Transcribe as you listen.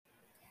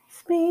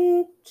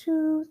Speak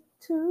truth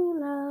to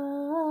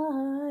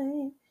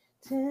life.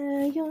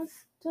 Tell your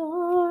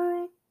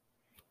story.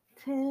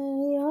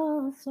 Tell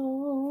your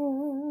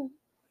soul.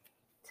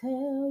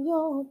 Tell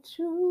your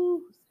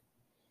truth.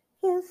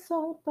 It's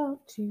all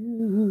about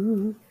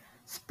you.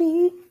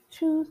 Speak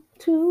truth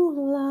to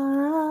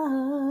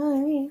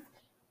life.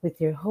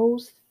 With your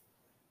host,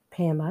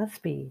 Pam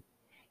Osby.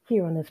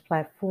 Here on this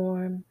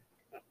platform,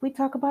 we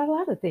talk about a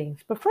lot of things.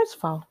 But first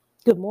of all,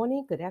 good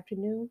morning, good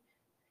afternoon,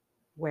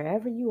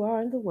 wherever you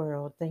are in the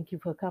world. Thank you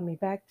for coming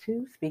back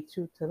to Speak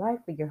Truth to Life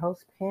with your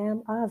host,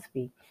 Pam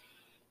Osby.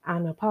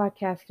 I'm a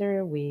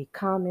podcaster. We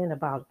comment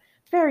about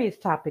various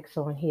topics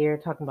on here,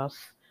 talking about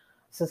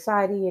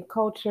society and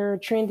culture,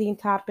 trending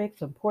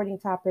topics,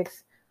 important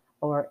topics,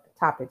 or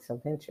topics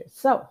of interest.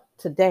 So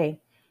today,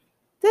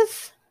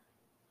 this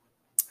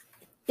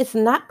is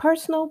not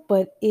personal,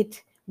 but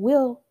it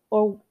will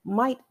or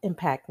might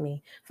impact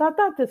me. So I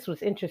thought this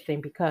was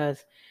interesting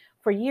because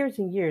for years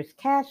and years,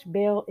 cash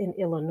bail in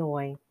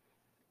Illinois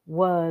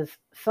was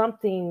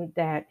something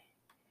that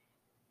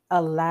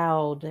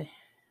allowed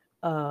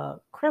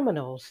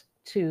criminals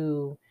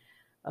to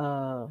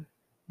uh,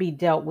 be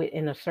dealt with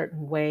in a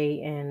certain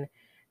way, and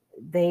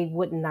they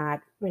would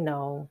not,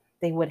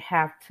 they would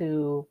have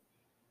to.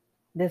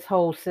 This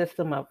whole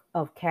system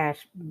of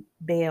cash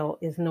bail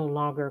is no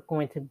longer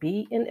going to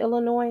be in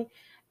Illinois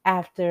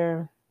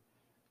after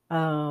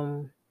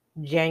um,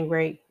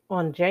 January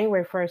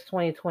 1st,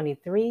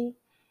 2023.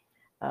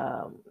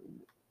 Um,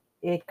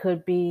 it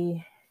could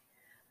be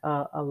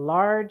a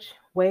large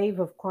wave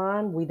of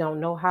crime. We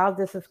don't know how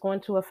this is going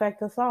to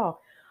affect us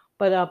all.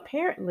 But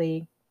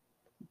apparently,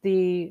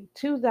 the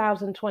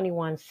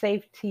 2021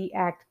 Safety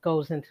Act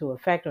goes into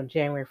effect on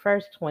January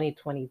 1st,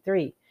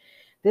 2023.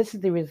 This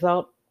is the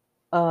result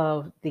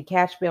of the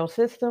cash bail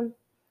system.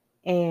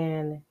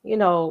 And,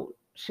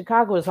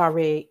 Chicago is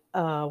already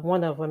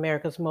one of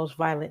America's most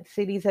violent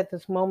cities at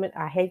this moment.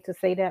 I hate to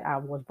say that. I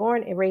was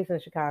born and raised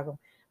in Chicago.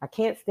 I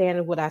can't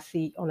stand what I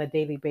see on a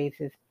daily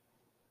basis.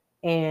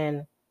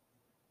 And,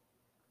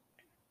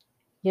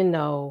 you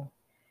know,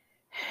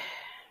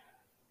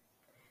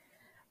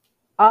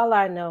 all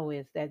I know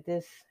is that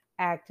this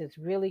act is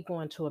really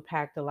going to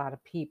impact a lot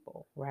of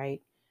people,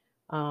 right?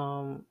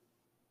 Um,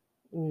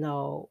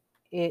 no,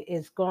 it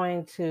is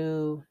going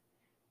to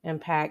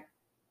impact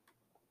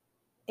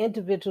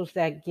individuals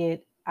that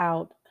get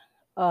out.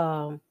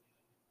 Um,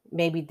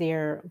 Maybe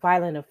they're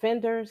violent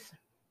offenders,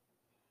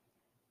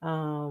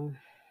 um,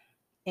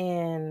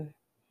 and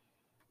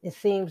it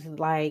seems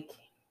like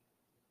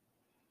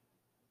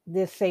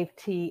this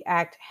Safety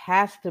Act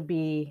has to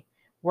be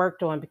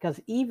worked on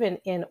because even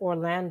in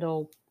Orland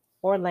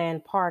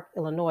Park,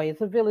 Illinois,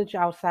 it's a village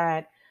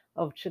outside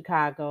of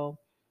Chicago.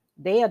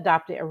 They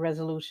adopted a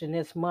resolution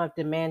this month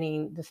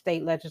demanding the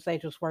state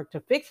legislature's work to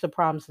fix the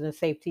problems in the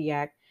Safety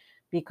Act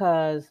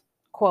because,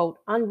 quote,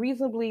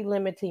 unreasonably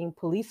limiting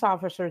police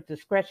officers'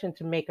 discretion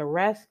to make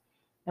arrests,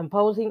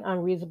 imposing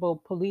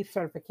unreasonable police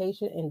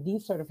certification and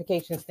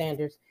decertification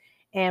standards,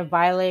 and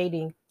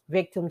violating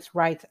victims'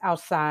 rights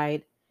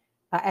outside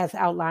as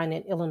outlined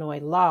in Illinois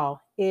law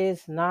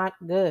is not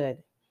good.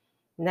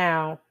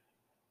 Now,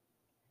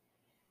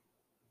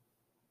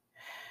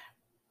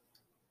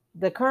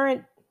 the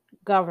current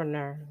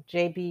governor,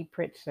 J.B.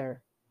 Pritzker,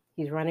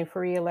 he's running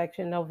for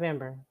re-election in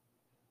November.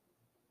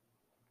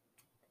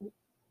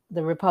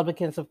 The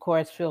Republicans, of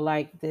course, feel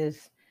like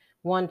this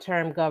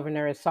one-term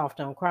governor is soft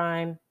on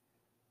crime,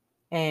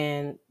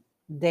 and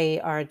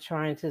they are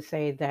trying to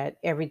say that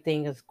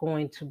everything is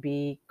going to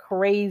be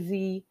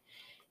crazy.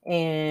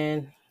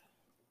 And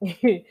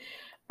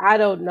I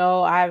don't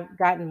know. I've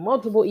gotten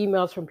multiple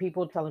emails from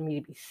people telling me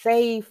to be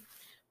safe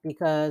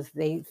because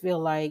they feel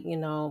like,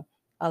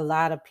 a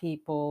lot of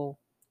people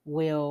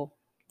will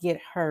get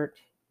hurt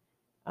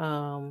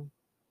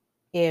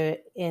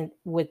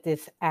with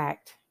this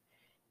act.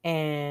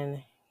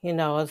 And,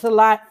 it's a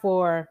lot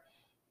for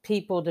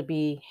people to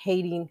be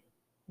hating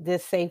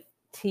this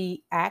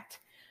Safety Act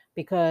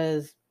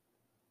because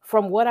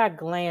from what I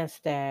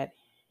glanced at,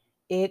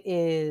 it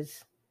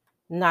is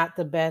not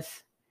the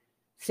best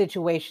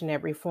situation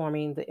at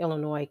reforming the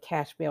Illinois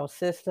cash bail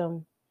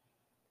system.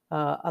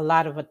 A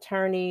lot of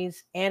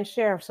attorneys and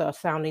sheriffs are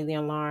sounding the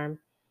alarm.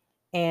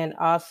 And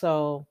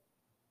also,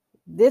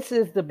 this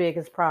is the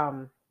biggest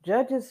problem.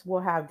 Judges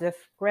will have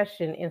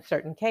discretion in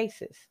certain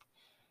cases,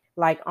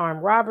 like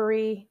armed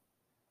robbery,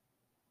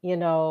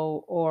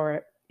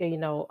 or,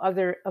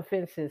 other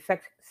offenses,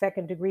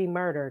 second degree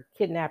murder,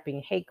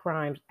 kidnapping, hate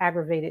crimes,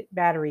 aggravated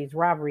batteries,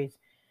 robberies.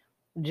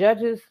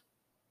 Judges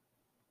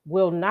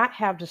will not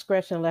have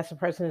discretion unless a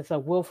person is a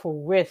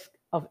willful risk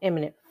of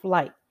imminent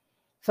flight.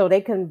 So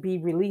they can be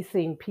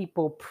releasing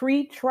people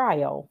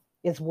pre-trial,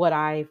 is what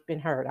I've been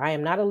heard. I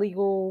am not a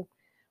legal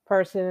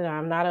person.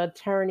 I'm not an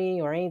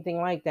attorney or anything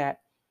like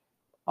that.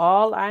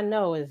 All I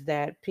know is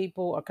that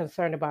people are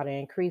concerned about an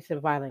increase in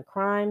violent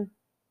crime.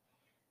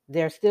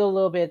 There's still a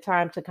little bit of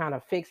time to kind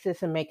of fix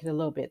this and make it a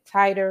little bit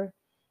tighter.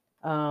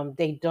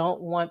 They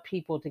don't want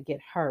people to get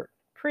hurt,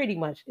 pretty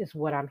much is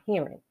what I'm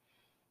hearing.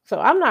 So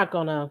I'm not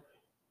going to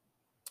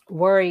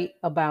worry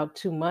about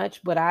too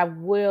much, but I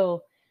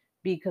will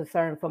be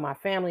concerned for my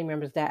family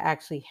members that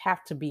actually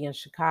have to be in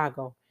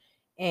Chicago.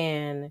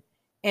 And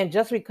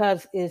just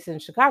because it's in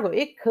Chicago,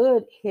 it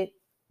could hit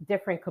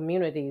different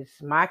communities.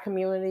 My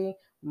community,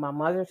 my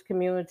mother's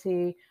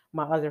community,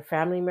 my other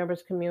family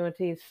members'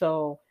 community.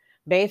 So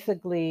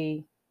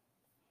basically,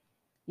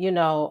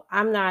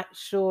 I'm not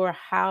sure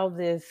how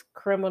this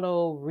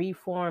criminal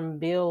reform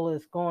bill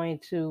is going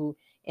to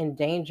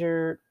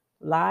endanger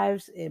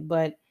lives,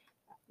 but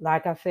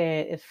like I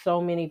said, it's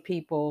so many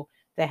people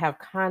that have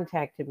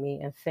contacted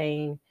me and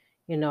saying,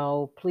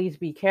 please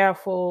be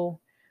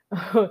careful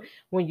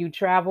when you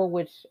travel,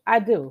 which I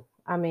do.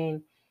 I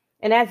mean,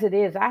 and as it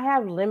is, I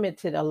have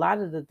limited a lot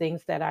of the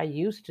things that I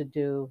used to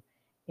do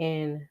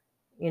in,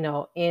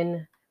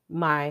 in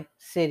my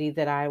city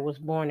that I was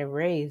born and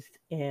raised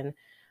in.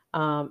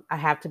 I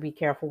have to be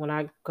careful when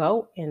I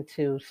go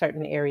into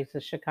certain areas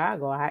of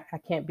Chicago. I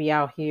can't be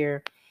out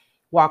here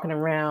walking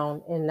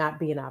around and not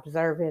being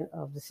observant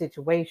of the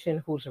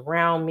situation, who's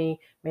around me,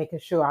 making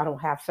sure I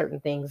don't have certain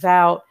things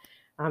out.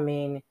 I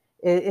mean,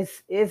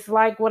 it's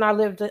like when I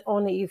lived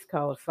on the East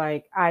Coast.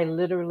 Like I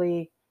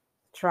literally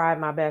tried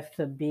my best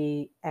to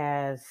be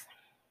as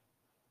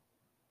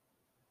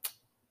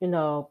you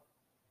know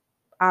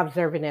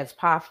observant as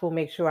possible,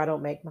 make sure I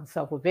don't make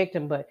myself a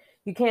victim. But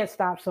you can't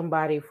stop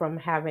somebody from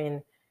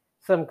having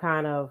some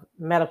kind of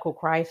medical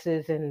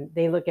crisis and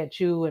they look at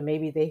you and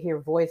maybe they hear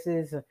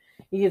voices.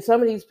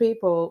 Some of these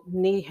people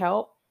need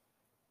help.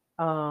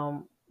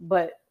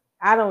 But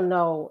I don't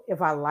know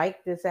if I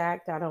like this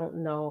act. I don't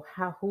know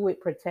who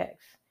it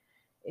protects.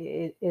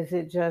 Is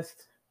it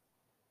just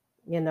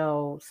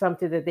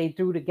something that they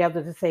threw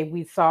together to say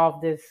we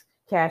solved this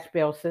cash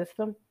bail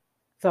system,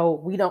 so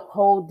we don't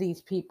hold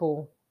these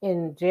people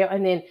in jail,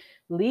 and then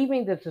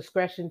leaving the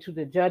discretion to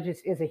the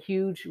judges is a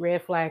huge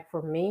red flag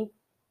for me,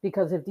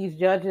 because if these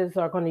judges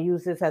are going to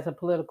use this as a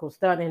political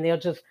stunt and they'll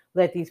just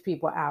let these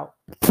people out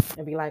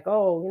and be like,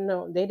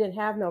 oh, they didn't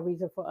have no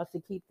reason for us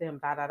to keep them,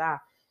 da da da,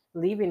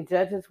 leaving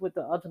judges with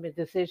the ultimate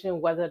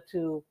decision whether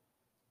to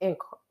and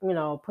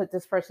put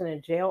this person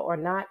in jail or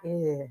not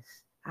is,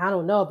 I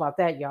don't know about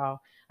that, y'all.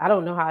 I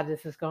don't know how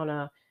this is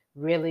gonna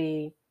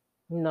really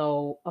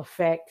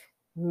affect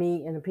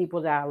me and the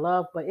people that I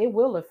love, but it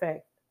will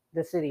affect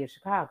the city of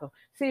Chicago.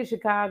 City of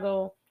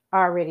Chicago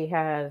already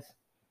has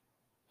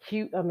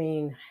huge,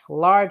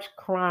 large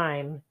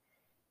crime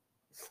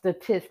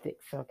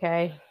statistics.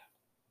 Okay,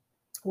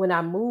 when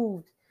I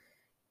moved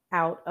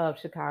out of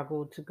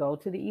Chicago to go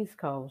to the East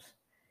Coast,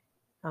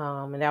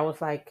 and that was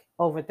like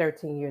over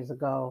 13 years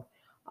ago.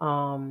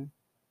 Um,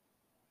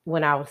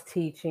 when I was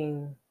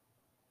teaching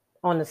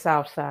on the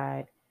South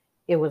Side,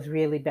 it was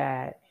really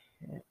bad.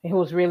 It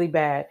was really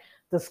bad.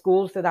 The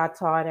schools that I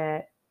taught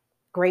at,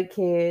 great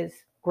kids,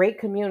 great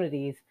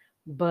communities,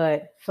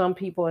 but some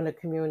people in the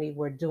community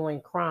were doing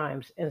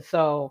crimes. And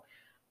so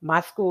my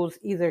schools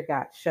either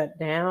got shut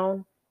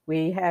down,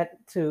 we had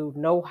to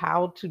know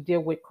how to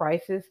deal with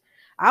crisis.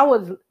 I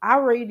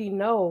already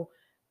knew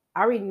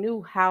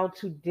how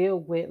to deal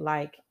with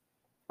like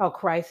a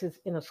crisis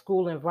in a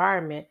school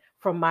environment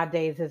from my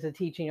days as a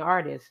teaching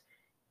artist.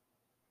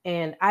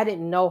 And I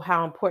didn't know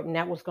how important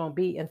that was going to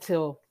be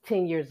until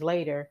 10 years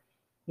later,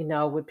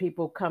 with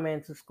people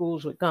coming to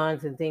schools with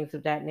guns and things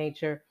of that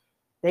nature.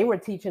 They were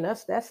teaching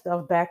us that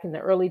stuff back in the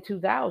early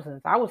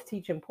 2000s. I was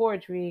teaching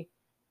poetry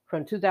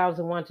from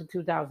 2001 to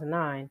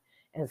 2009.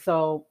 And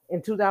so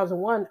in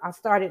 2001, I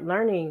started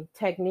learning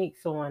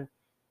techniques on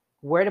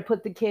where to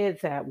put the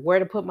kids at, where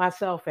to put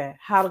myself at,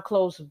 how to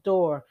close the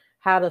door,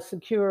 how to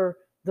secure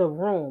the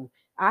room.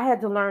 I had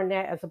to learn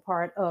that as a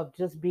part of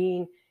just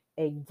being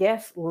a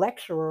guest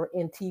lecturer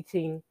in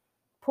teaching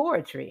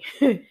poetry.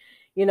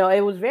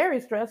 It was very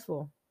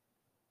stressful.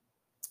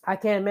 I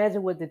can't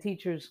imagine what the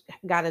teachers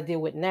got to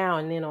deal with now.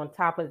 And then on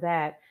top of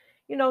that,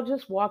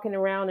 just walking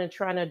around and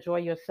trying to enjoy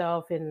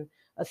yourself in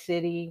a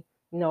city.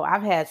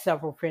 I've had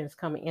several friends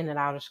coming in and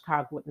out of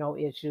Chicago with no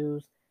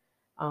issues.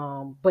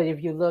 But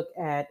if you look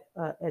at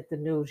the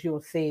news,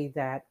 you'll see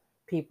that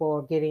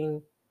people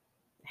are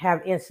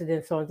have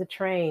incidents on the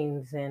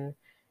trains,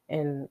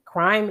 and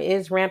crime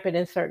is rampant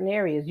in certain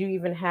areas. You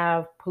even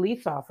have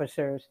police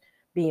officers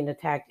being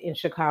attacked in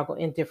Chicago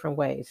in different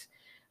ways.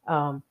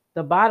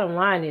 The bottom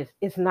line is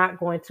it's not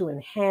going to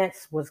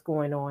enhance what's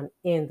going on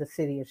in the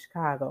city of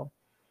Chicago.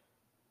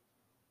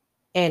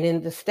 And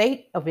in the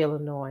state of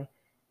Illinois,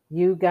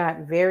 you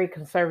got very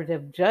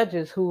conservative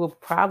judges who will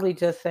probably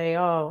just say,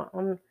 "Oh,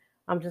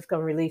 I'm just going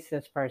to release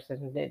this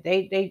person."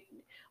 They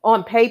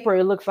on paper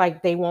it looks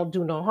like they won't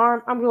do no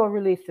harm. I'm going to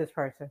release this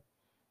person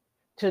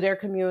to their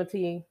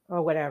community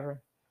or whatever.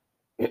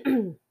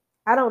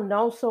 I don't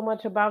know so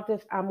much about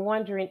this. I'm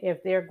wondering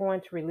if they're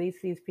going to release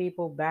these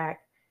people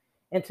back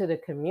into the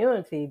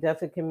community.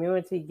 Does the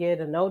community get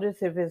a notice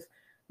if it's,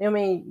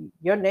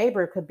 your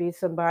neighbor could be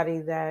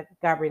somebody that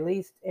got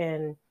released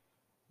and,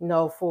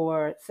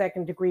 for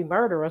second degree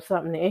murder or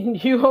something,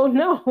 and you don't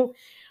know.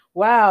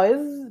 Wow, this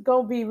is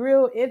going to be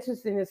real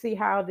interesting to see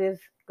how this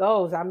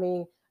goes.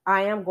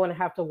 I am going to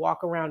have to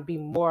walk around, be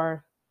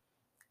more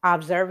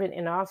observant,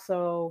 and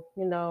also,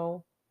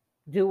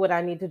 do what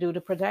I need to do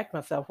to protect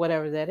myself,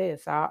 whatever that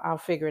is. I'll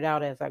figure it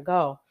out as I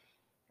go.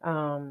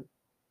 Um,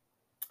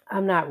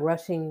 I'm not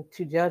rushing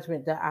to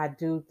judgment. That I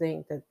do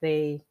think that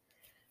they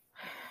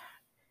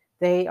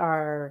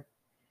are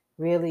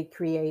really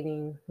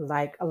creating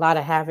like a lot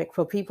of havoc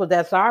for people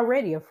that's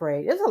already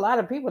afraid. There's a lot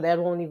of people that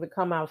won't even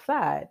come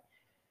outside,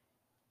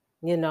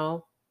 you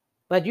know.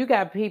 But you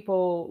got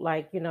people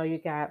like,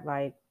 you got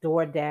like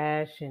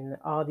DoorDash and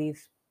all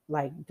these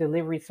like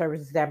delivery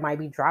services that might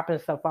be dropping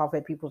stuff off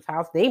at people's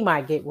house. They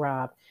might get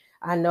robbed.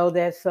 I know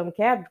that some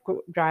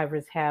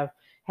drivers have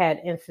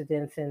had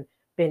incidents and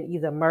been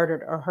either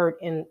murdered or hurt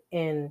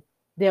in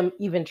them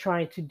even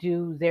trying to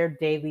do their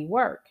daily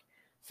work.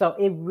 So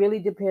it really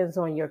depends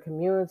on your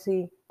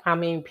community, how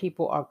many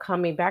people are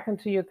coming back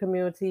into your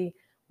community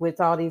with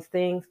all these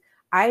things.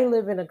 I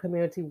live in a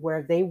community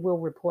where they will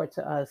report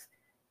to us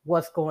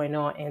what's going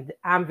on. And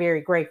I'm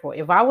very grateful.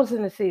 If I was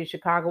in the city of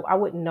Chicago, I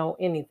wouldn't know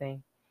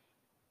anything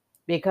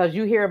because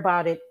you hear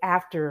about it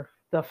after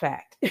the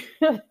fact.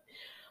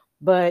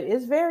 But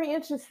it's very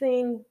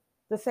interesting,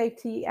 the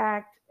Safety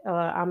Act.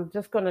 I'm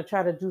just going to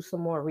try to do some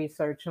more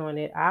research on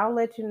it. I'll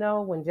let you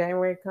know when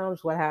January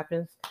comes what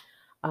happens.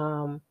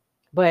 Um,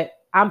 but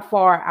I'm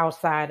far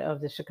outside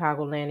of the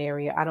Chicagoland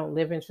area. I don't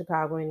live in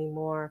Chicago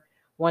anymore.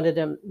 One of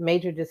the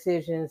major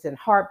decisions and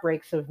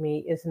heartbreaks of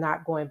me is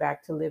not going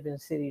back to live in the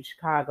city of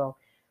Chicago.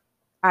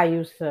 I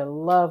used to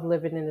love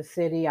living in the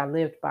city. I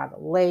lived by the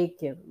lake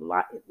and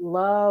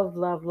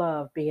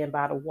love being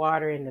by the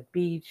water and the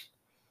beach.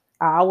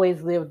 I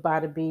always lived by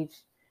the beach.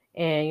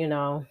 And,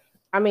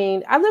 I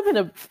mean, I live in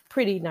a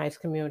pretty nice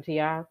community.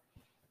 I,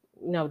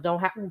 don't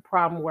have a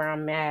problem where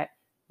I'm at,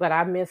 but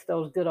I miss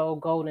those good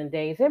old golden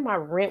days. And my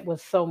rent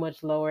was so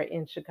much lower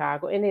in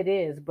Chicago. And it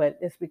is, but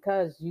it's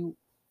because you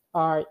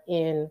are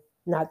in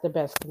not the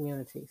best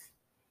communities.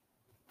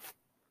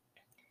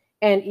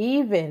 And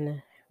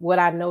even what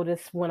I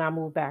noticed when I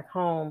moved back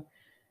home,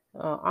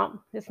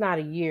 it's not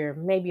a year,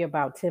 maybe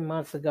about 10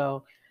 months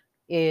ago,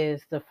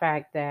 is the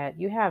fact that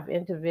you have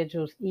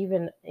individuals,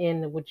 even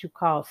in what you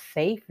call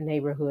safe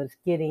neighborhoods,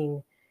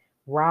 getting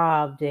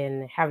robbed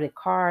and having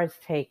cars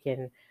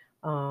taken.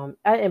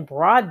 In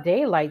broad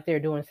daylight, they're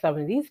doing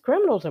something. These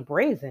criminals are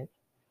brazen.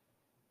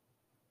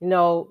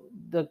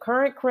 The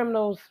current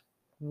criminals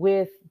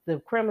with the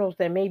criminals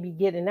that may be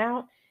getting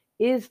out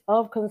is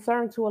of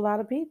concern to a lot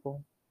of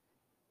people.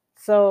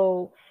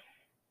 So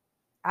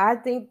I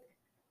think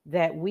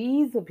that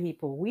we, the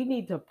people, we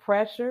need to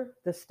pressure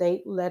the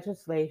state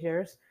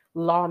legislators,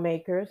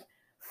 lawmakers,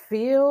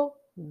 fill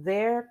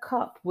their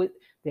cup with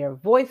their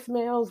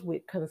voicemails,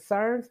 with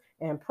concerns,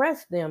 and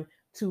press them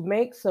to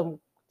make some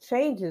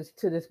changes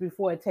to this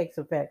before it takes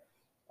effect.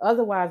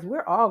 Otherwise,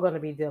 we're all going to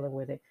be dealing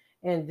with it.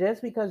 And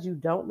just because you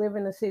don't live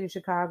in the city of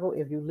Chicago,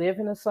 if you live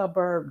in a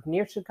suburb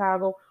near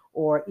Chicago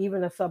or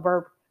even a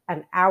suburb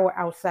an hour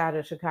outside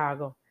of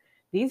Chicago,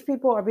 these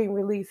people are being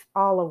released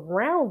all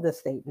around the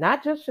state,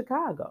 not just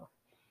Chicago.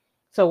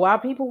 So while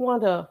people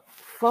want to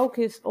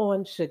focus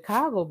on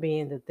Chicago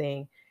being the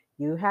thing,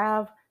 you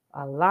have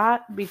a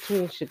lot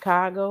between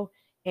Chicago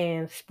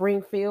and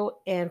Springfield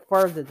and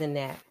further than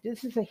that.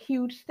 This is a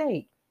huge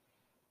state.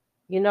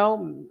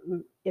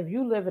 If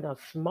you live in a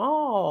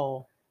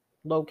small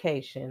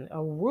location,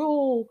 a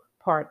rural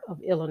part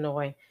of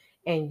Illinois,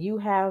 and you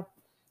have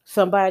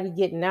somebody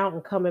getting out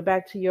and coming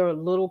back to your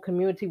little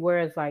community where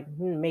it's like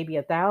maybe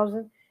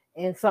 1,000,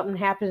 and something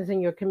happens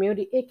in your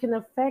community, it can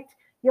affect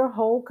your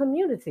whole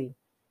community.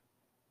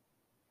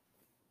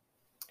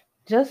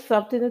 Just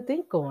something to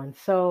think on.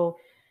 So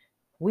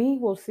we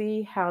will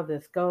see how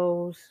this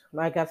goes.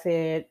 Like I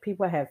said,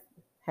 people have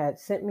had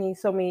sent me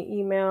so many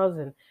emails,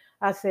 and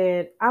I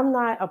said, I'm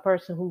not a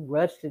person who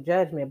rushes to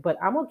judgment, but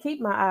I'm going to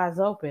keep my eyes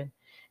open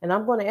and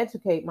I'm going to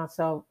educate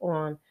myself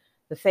on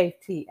the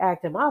Safety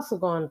Act. I'm also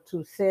going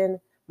to send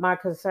my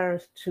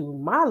concerns to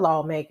my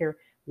lawmaker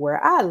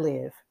where I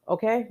live.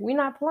 Okay. We're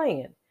not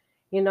playing.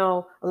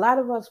 A lot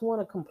of us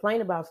want to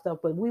complain about stuff,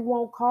 but we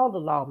won't call the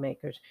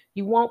lawmakers.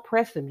 You won't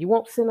press them. You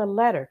won't send a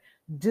letter.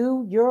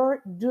 Do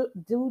your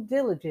due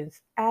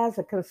diligence as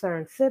a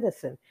concerned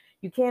citizen.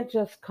 You can't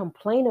just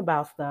complain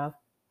about stuff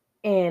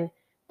and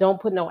don't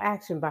put no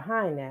action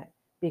behind that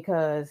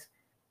because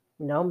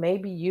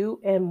maybe you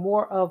and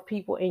more of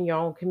people in your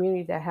own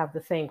community that have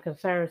the same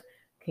concerns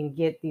can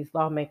get these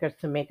lawmakers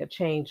to make a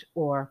change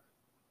or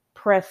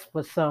press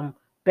for some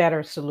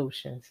better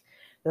solutions.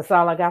 That's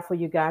all I got for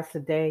you guys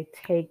today.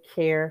 Take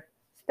care,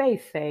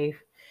 stay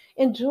safe,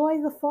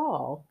 enjoy the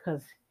fall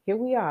because here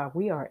we are.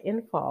 We are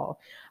in fall.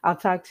 I'll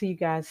talk to you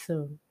guys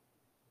soon.